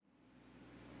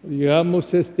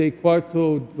Llegamos este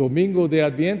cuarto domingo de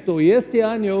Adviento y este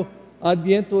año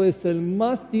Adviento es el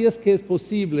más días que es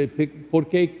posible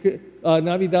porque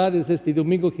Navidad es este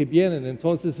domingo que viene,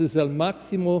 entonces es el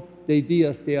máximo de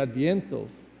días de Adviento.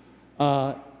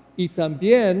 Y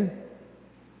también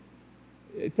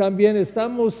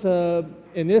estamos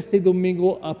en este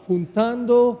domingo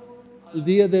apuntando al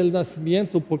día del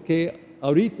nacimiento porque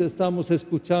ahorita estamos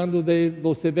escuchando de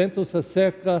los eventos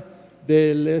acerca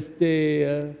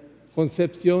de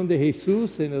concepción de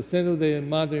Jesús en el seno de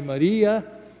Madre María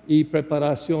y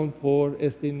preparación por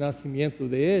este nacimiento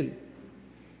de Él.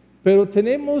 Pero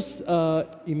tenemos,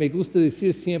 y me gusta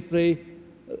decir siempre,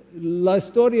 la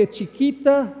historia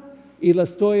chiquita y la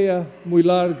historia muy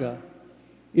larga.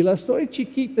 Y la historia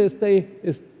chiquita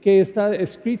que está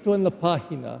escrito en la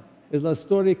página es la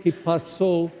historia que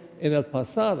pasó en el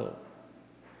pasado.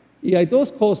 Y hay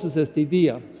dos cosas este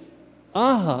día.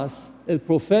 Ahaz, el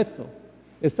profeta,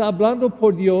 está hablando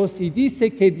por Dios y dice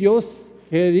que Dios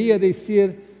quería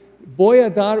decir, voy a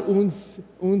dar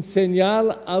un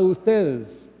señal a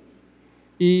ustedes.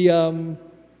 Y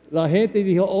la gente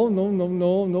dijo, oh,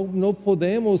 no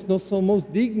podemos, no somos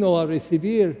dignos a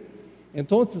recibir.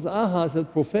 Entonces Ahaz, el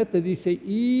profeta, dice,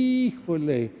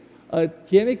 híjole,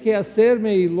 tiene que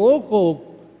hacerme loco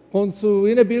con su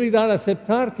inhabilidad a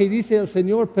aceptar que dice el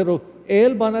Señor, pero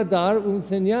Él va a dar un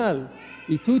señal.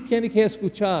 Y tú tienes que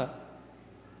escuchar.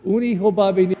 Un hijo va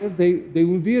a venir de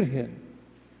un virgen.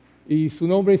 Y su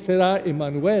nombre será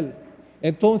Emmanuel.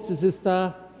 Entonces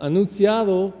está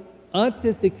anunciado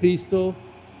antes de Cristo,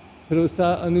 pero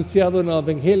está anunciado en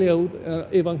el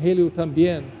Evangelio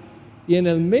también. Y en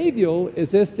el medio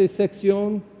es esta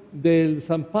sección del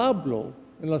San Pablo,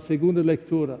 en la segunda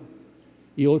lectura.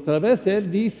 Y otra vez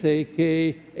él dice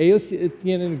que ellos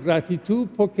tienen gratitud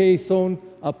porque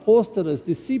son apóstoles,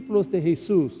 discípulos de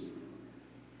Jesús.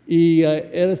 Y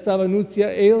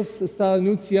ellos están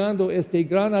anunciando esta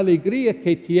gran alegría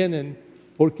que tienen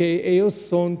porque ellos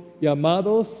son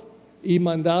llamados y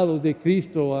mandados de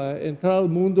Cristo a entrar al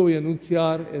mundo y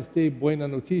anunciar esta buena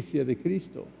noticia de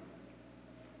Cristo.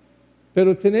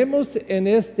 Pero tenemos en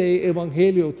este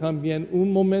evangelio también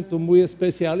un momento muy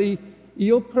especial y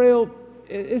yo creo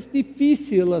es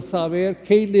difícil saber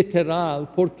qué literal,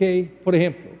 porque, por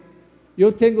ejemplo,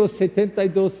 yo tengo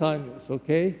 72 años, ¿ok?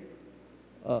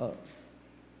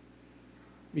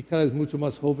 Mi cara es mucho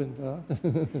más joven, ¿verdad?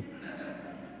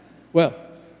 Bueno,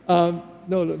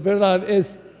 no, la verdad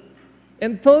es,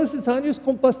 en todos esos años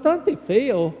con bastante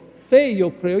fe,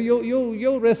 yo creo,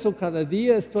 yo rezo cada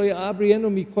día, estoy abriendo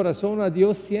mi corazón a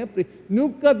Dios siempre.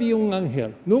 Nunca vi un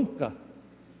ángel, nunca.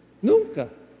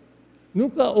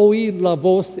 Nunca oí la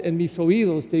voz en mis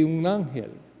oídos de un ángel.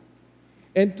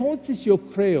 Entonces yo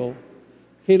creo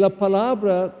que la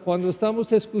palabra, cuando estamos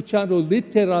escuchando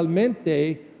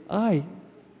literalmente,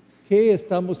 ¿qué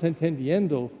estamos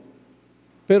entendiendo?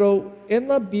 Pero en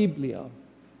la Biblia,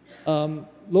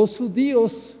 los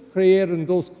judíos creyeron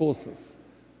dos cosas.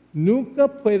 Nunca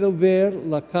puedo ver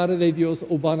la cara de Dios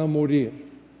o van a morir.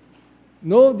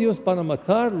 No, Dios van a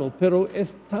matarlo, pero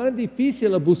es tan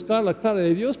difícil buscar la cara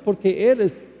de Dios porque Él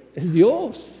es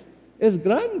Dios, es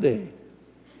grande.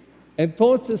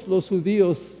 Entonces los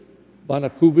judíos van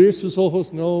a cubrir sus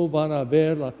ojos, no van a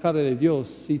ver la cara de Dios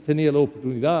si tenía la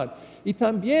oportunidad. Y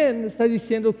también está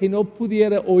diciendo que no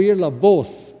pudiera oír la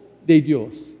voz de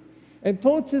Dios.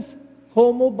 Entonces,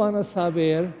 ¿cómo van a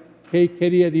saber qué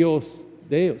quería Dios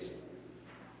de ellos?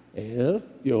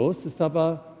 Dios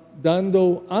estaba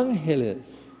dando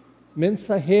ángeles,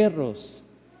 mensajeros,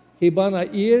 que van a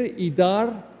ir y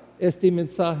dar este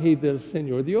mensaje del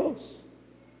Señor Dios.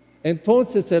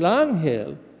 Entonces el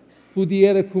ángel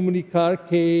pudiera comunicar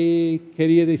qué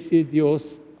quería decir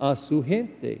Dios a su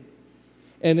gente.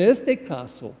 En este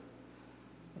caso,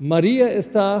 María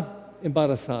está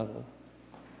embarazada,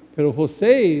 pero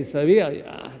José sabía,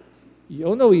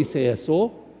 yo no hice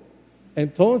eso.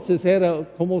 Entonces era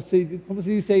como se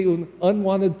dice, un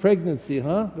unwanted pregnancy,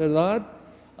 ¿verdad?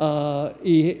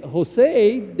 Y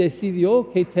José decidió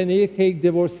que tenía que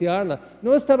divorciarla.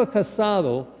 No estaba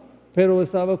casado, pero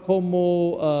estaba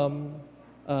como,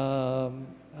 how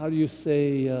do you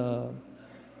say,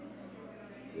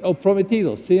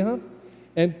 prometido, ¿sí?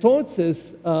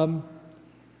 Entonces,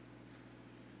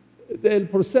 el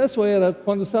proceso era,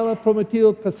 cuando estaba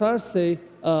prometido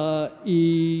casarse,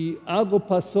 y algo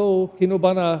pasó que no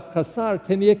van a casar,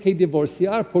 tenía que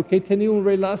divorciar porque tenía una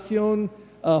relación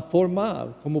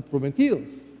formal como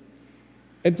prometidos.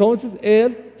 Entonces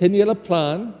él tenía el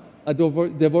plan a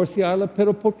divorciarla,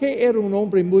 pero porque era un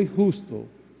hombre muy justo,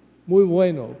 muy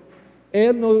bueno,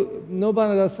 él no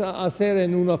van a hacer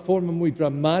en una forma muy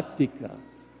dramática,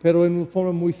 pero en una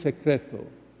forma muy secreta,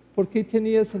 porque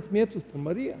tenía sentimientos por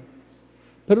María.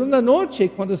 Pero una noche,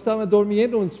 cuando estaba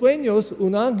durmiendo en sueños,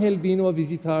 un ángel vino a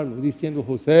visitarlo, diciendo,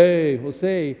 José,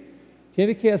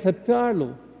 tiene que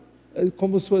aceptarlo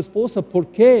como su esposa,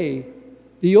 porque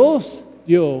Dios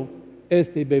dio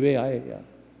este bebé a ella.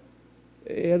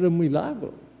 Era un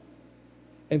milagro.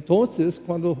 Entonces,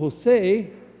 cuando José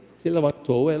se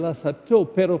levantó, él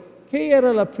aceptó. Pero, ¿qué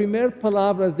era la primera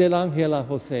palabra del ángel a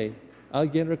José?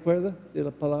 ¿Alguien recuerda de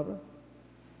la palabra?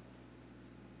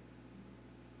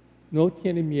 No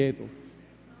tiene miedo.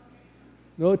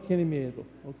 No tiene miedo,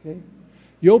 ¿ok?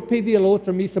 Yo pedí a la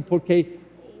otra misa porque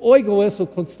oigo eso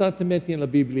constantemente en la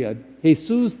Biblia.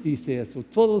 Jesús dice eso,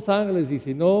 todos los ángeles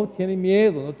dicen, no tiene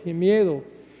miedo.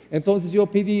 Entonces yo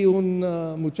pedí a un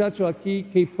muchacho aquí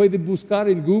que puede buscar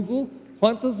en Google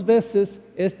cuántas veces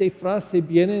esta frase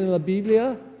viene en la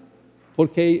Biblia,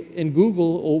 porque en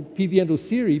Google o pidiendo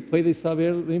Siri puede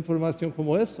saber la información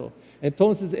como eso.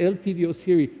 Entonces él pidió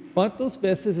Siri, ¿cuántas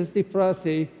veces esta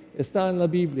frase está en la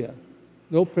Biblia?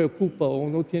 No preocupa o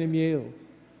no tiene miedo.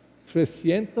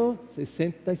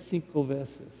 365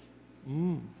 veces.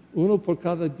 Uno por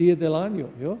cada día del año,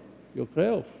 yo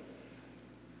creo.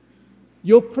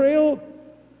 Yo creo,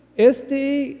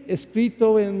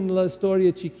 escrito en la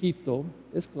historia chiquito,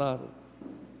 es claro.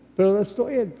 Pero la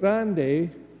historia grande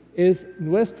es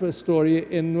nuestra historia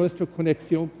en nuestra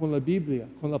conexión con la Biblia,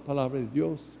 con la palabra de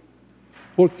Dios.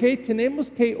 Porque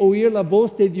tenemos que oír la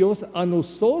voz de Dios a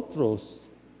nosotros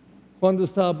cuando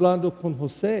está hablando con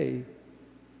José.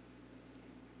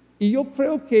 Y yo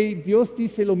creo que Dios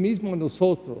dice lo mismo a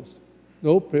nosotros.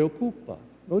 No preocupa,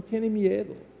 no tiene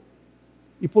miedo.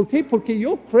 ¿Y por qué? Porque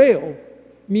yo creo,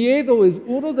 miedo es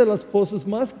una de las cosas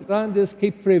más grandes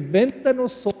que preventa a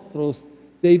nosotros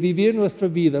de vivir nuestra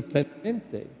vida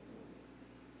plenamente.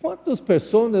 ¿Cuántas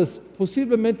personas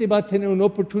posiblemente van a tener una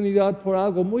oportunidad por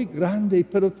algo muy grande,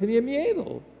 pero tenía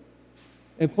miedo?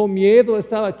 Y con miedo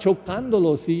estaba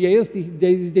chocándolos y ellos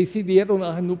decidieron,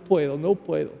 no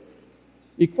puedo.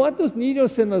 ¿Y cuántos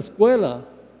niños en la escuela,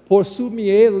 por su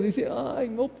miedo, dicen,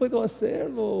 no puedo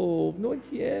hacerlo, no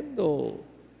entiendo?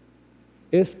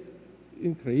 Es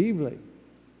increíble.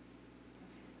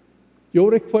 Yo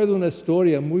recuerdo una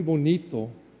historia muy bonita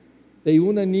de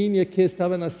una niña que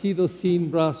estaba nacida sin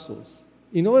brazos.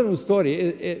 Y no era una historia,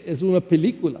 es una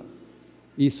película.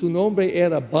 Y su nombre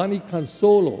era Bunny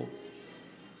Consolo.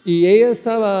 Y ella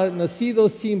estaba nacida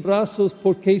sin brazos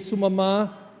porque su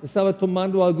mamá estaba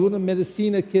tomando alguna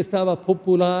medicina que estaba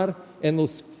popular en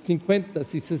los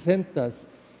 50s y 60s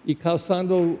y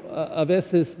causando a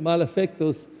veces mal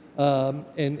efectos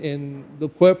en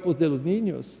los cuerpos de los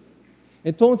niños.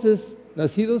 Entonces,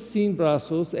 nacidos sin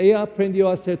brazos, ella aprendió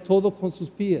a hacer todo con sus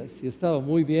pies y estaba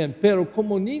muy bien. Pero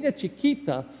como niña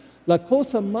chiquita, la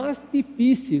cosa más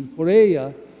difícil por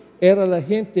ella era la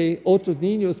gente, otros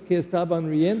niños que estaban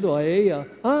riendo a ella.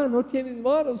 No tienen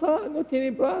manos, no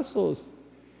tienen brazos.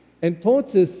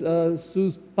 Entonces,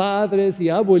 sus padres y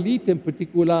abuelita en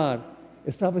particular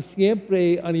estaban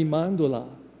siempre animándola.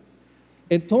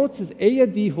 Entonces, ella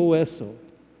dijo eso.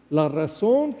 La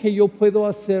razón que yo puedo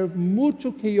hacer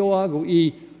mucho que yo hago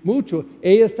y mucho,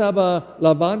 ella estaba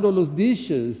lavando los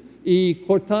dishes y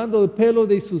cortando el pelo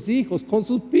de sus hijos con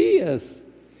sus pies.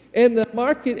 En el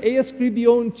market ella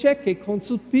escribió un cheque con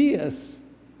sus pies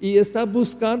y está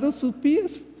buscando sus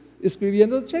pies,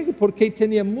 escribiendo el cheque porque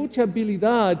tenía mucha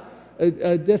habilidad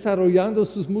desarrollando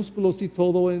sus músculos y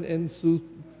todo en sus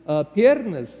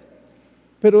piernas.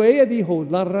 Pero ella dijo,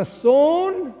 la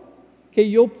razón que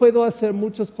yo puedo hacer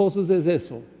muchas cosas es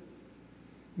eso.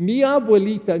 Mi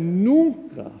abuelita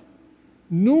nunca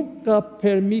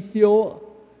permitió,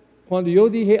 cuando yo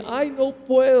dije, no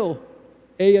puedo,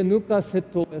 ella nunca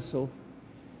aceptó eso.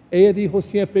 Ella dijo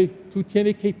siempre, tú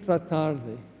tienes que tratar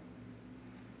de.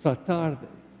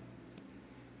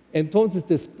 Entonces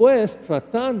después,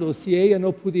 tratando, si ella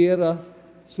no pudiera,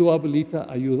 su abuelita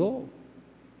ayudó.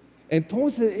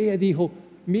 Entonces ella dijo,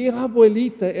 mi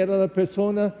abuelita era la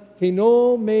persona que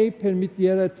no me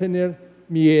permitiera tener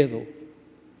miedo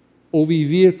o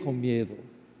vivir con miedo.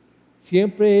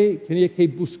 Siempre tenía que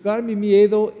buscar mi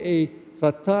miedo y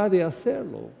tratar de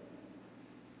hacerlo.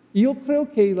 Y yo creo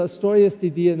que la historia de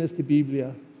este día en esta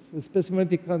Biblia,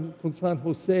 especialmente con San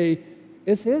José,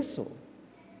 es eso.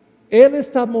 Él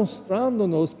está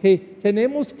mostrándonos que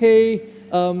tenemos que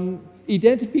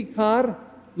identificar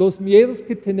los miedos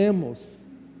que tenemos,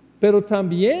 pero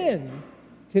también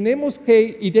tenemos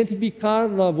que identificar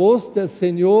la voz del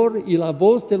Señor y la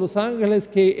voz de los ángeles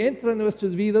que entran en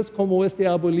nuestras vidas como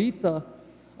esta abuelita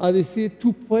a decir,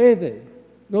 tú puedes,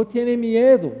 no tiene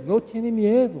miedo.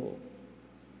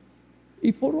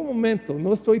 Y por un momento,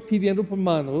 no estoy pidiendo por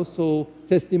manos o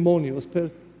testimonios, pero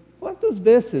 ¿cuántas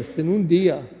veces en un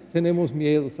día tenemos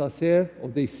miedos a hacer o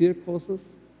decir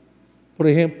cosas? Por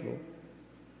ejemplo,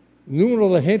 el número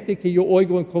de gente que yo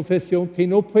oigo en confesión que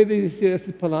no puede decir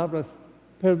esas palabras,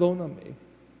 perdóname.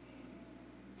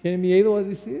 Tiene miedo a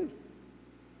decir.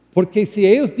 Porque si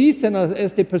ellos dicen a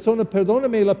esta persona,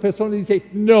 perdóname, y la persona dice,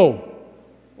 no.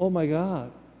 Oh my God.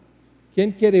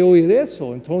 ¿Quién quiere oír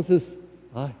eso? Entonces,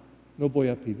 no voy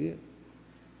a pedir.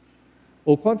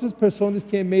 ¿O cuántas personas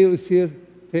tienen miedo de decir,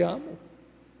 te amo?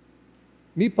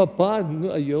 Mi papá,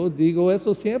 yo digo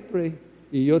eso siempre.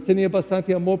 Y yo tenía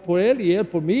bastante amor por él y él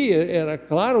por mí era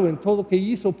claro en todo lo que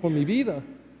hizo por mi vida.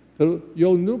 Pero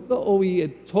yo nunca oí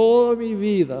en toda mi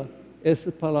vida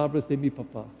esas palabras de mi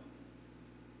papá.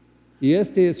 Y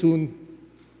este es un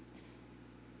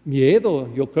miedo.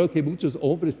 Yo creo que muchos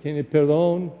hombres tienen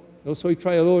perdón. No soy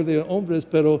traidor de hombres,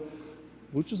 pero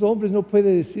muchos hombres no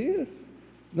pueden decir.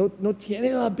 No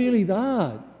tienen la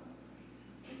habilidad.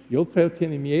 Yo creo que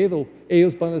tienen miedo.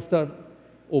 Ellos van a estar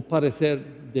o parecer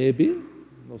débil.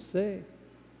 No sé.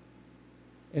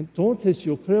 Entonces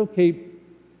yo creo que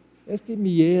este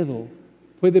miedo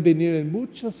puede venir en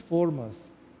muchas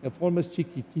formas, en formas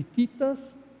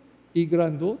chiquititas y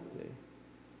grandote.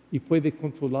 Y puede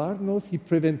controlarnos y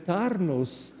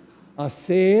preventarnos a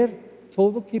hacer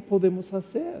todo lo que podemos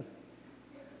hacer.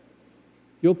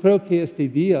 Yo creo que este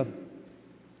día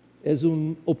es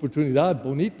una oportunidad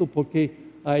bonito porque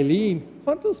Aileen,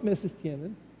 ¿cuántos meses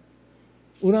tienen?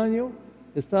 ¿Un año?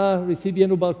 Está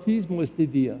recibiendo bautismo este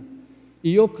día.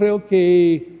 Y yo creo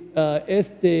que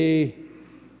esta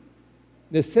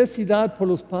necesidad por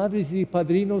los padres y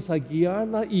padrinos a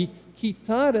guiarla y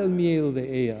quitar el miedo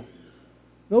de ella.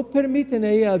 No permiten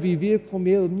a ella vivir con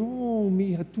miedo. No, mi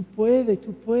hija, tú puedes.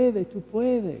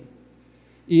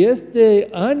 Y este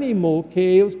ánimo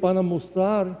que ellos van a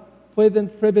mostrar pueden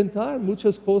preventar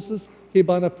muchas cosas que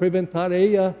van a preventar a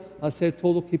ella a hacer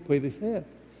todo lo que puede ser.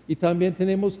 Y también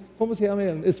tenemos, ¿cómo se llama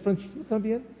él? ¿Es Francisco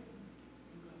también?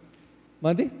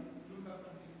 ¿Mande?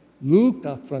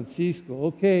 Luca Francisco,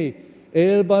 ok.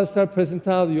 Él va a estar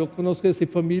presentado. Yo conozco a esa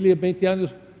familia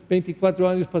 24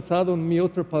 años pasados en mi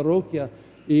otra parroquia.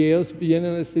 Y ellos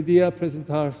vienen ese día a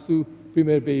presentar su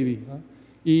primer baby.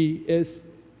 Y es,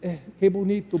 qué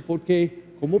bonito, porque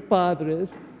como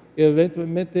padres,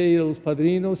 eventualmente los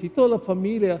padrinos y toda la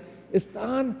familia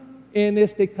están en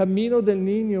este camino del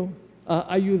niño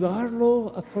a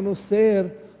ayudarlo a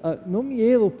conocer, no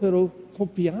miedo, pero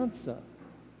confianza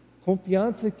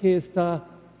que está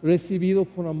recibido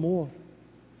con amor.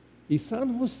 Y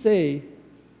San José,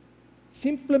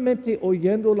 simplemente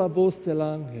oyendo la voz del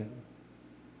ángel,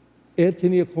 él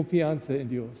tenía confianza en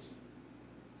Dios.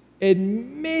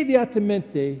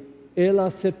 Inmediatamente él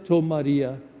aceptó a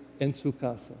María en su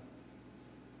casa.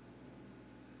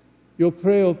 Yo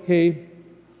creo que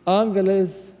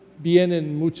ángeles vienen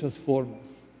en muchas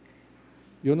formas.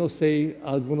 Yo no sé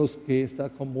algunos que están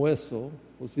como eso,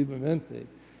 posiblemente,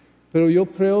 pero yo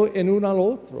creo en uno al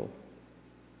otro.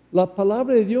 La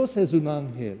palabra de Dios es un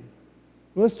ángel.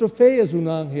 Nuestra fe es un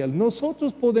ángel.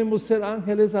 Nosotros podemos ser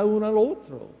ángeles a uno al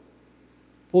otro.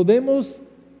 Podemos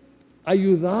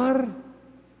ayudar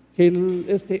que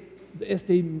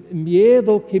este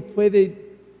miedo que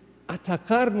puede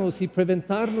atacarnos y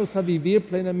preventarnos a vivir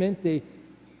plenamente,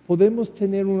 podemos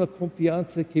tener una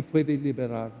confianza que puede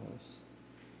liberarnos.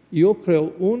 Yo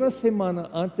creo, una semana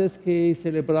antes que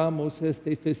celebramos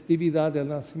esta festividad del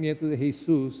nacimiento de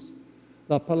Jesús,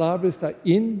 la palabra está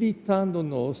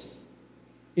invitándonos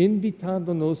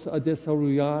a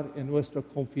desarrollar en nuestra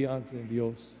confianza en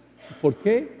Dios. ¿Por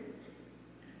qué?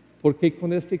 Porque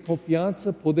con esta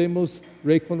confianza podemos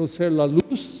reconocer la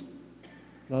luz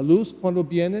cuando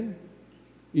viene,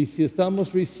 y si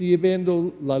estamos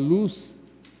recibiendo la luz,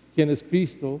 quien es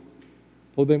Cristo,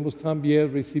 podemos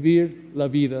también recibir la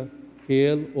vida que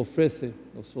Él ofrece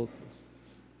a nosotros.